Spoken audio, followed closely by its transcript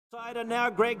And now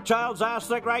Greg Childs asks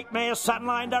the great mare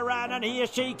Sunline to run, and here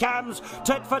she comes,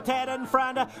 tit for tat in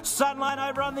front. Sunline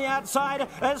over on the outside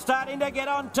is starting to get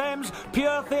on terms.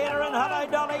 Pure Theatre and Hello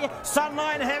Dolly.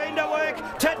 Sunline having to work,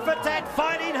 tit for tat,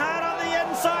 fighting hard on the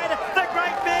inside. The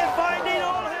great mare finding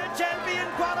all her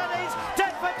champion qualities.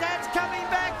 Tit for tat's coming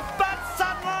back, but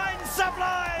Sunline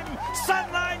sublime.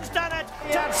 Sunline's done it.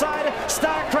 Outside,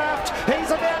 Starcraft,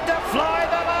 he's about to fly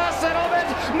the last settlement.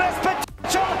 Miss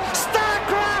Potential,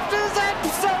 Starcraft is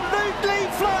absolutely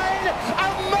flying.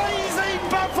 Amazing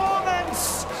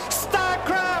performance.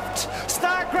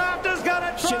 Starcraft has got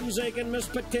it. Shimzig and Miss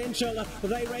Potential,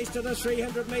 they race to the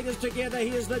 300 metres together.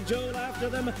 Here's the Jewel after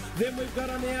them. Then we've got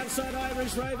on the outside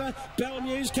Irish Rover. Bell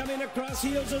News coming across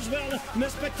heels as well.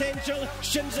 Miss Potential,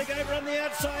 Shimzig over on the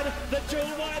outside. The Jewel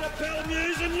wide of Bell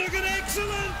News, and look at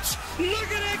Excellent.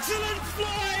 Look at Excellent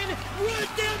flying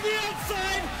right down the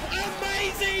outside.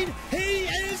 Amazing. He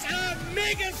is a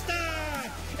megastar.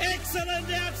 Excellent,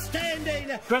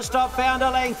 outstanding. Christoph found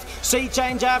a length. Sea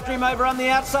Change after him over on the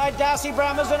outside. Darcy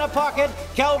Brahma's in a pocket.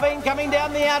 Kelvin coming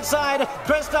down the outside.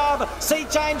 Christoph, Sea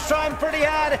Change trying pretty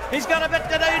hard. He's got a bit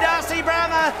to do, Darcy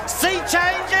Brahma. Sea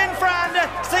Change in front.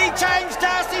 Sea Change,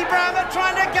 Darcy Brahma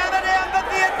trying to gather down, but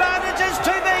the advantage is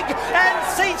too big. And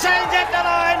Sea Change at the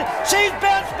line. She's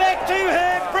bounced back to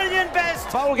her brilliant best.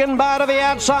 Bolgan Bar to the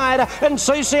outside. And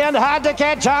Susie and hard to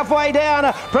catch halfway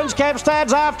down. Prince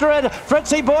Capstad's after it.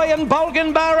 Fritzy Boy and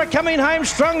Bolgan Bar are coming home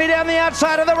strongly down the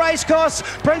outside of the racecourse.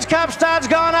 Prince Capstad's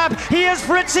gone up. Here's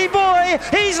Fritzy Boy.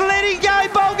 He's letting go.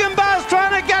 Bolgan Bar's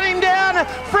trying to gut him down.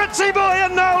 Fritzy Boy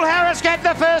and Noel Harris get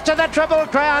the first of the Triple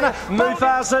Crown.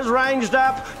 Mufasa's ranged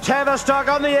up. Tavistock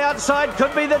on the outside.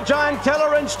 Could be the Giant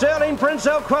Killer, and Sterling Prince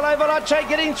El Quillo Veloce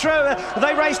getting through.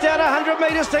 They raced out 100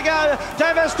 metres to go.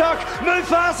 Tavistock,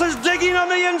 Mufasa's digging on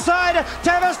the inside.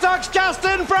 Tavistock's just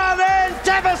in front, and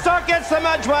Tavistock gets the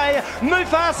Mudgeway.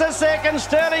 Mufasa second,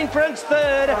 Sterling Prince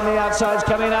third. On the outside's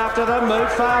coming after them.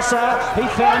 Mufasa, he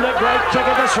found a great kick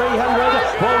at the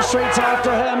 300. Wall Street's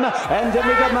after him, and then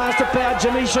we got Master Power.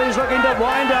 Jimmy Shoes looking to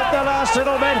wind up the last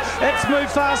little bit. It's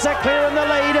Mufasa clear in the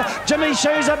lead. Jimmy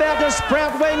Shoes about to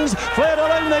sprout wings. Fleur de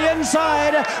Lune the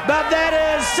inside, but that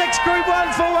is 6 Group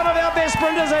 1 for one of our best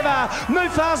sprinters ever.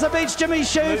 Mufasa beats Jimmy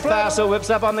Shoes. Mufasa whips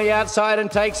up on the outside and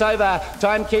takes over.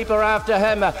 Timekeeper after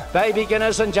him. Baby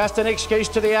Guinness and Just an Excuse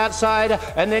to the outside,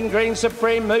 and then Green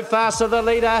Supreme. Mufasa the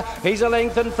leader. He's a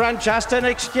length in front. Just an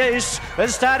Excuse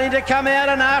is starting to come out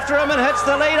and after him and hits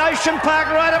the lead. Ocean Park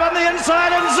right up on the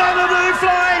inside, and Xanadu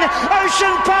flying.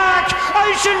 Ocean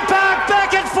Park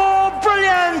back at 4.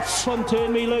 Brilliant. From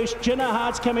Turn Me Loose, Jenna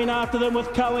Hart's coming after them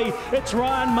with Coe. It's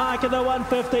Ryan Mark at the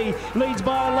 150. Leads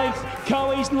by a length.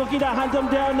 Coe's looking to hunt him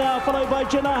down now, followed by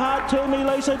Jenna Hart. Turn Me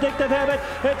Loose, Addictive Habit.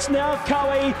 It's now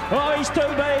Coe. Oh, he's too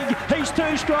big. He's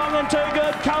too strong and too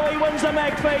good. Coe wins the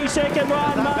McPhee. Second,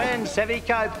 Ryan Mark. Ben, Savvy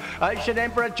Cope. Ocean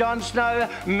Emperor, John Snow.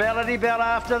 Melody Bell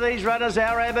after these runners.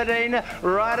 Our Aberdeen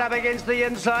right up against the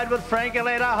inside with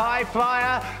Francoletta. High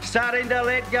Flyer starting to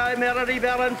let go. Melody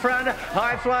Bell in front.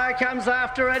 High Flyer comes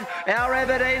after it. Our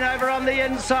Aberdeen over on the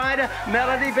inside.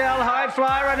 Melody Bell, High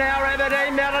Flyer, and Our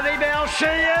Aberdeen. Melody Bell, she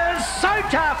is so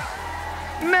tough.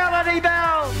 Melody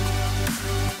Bell.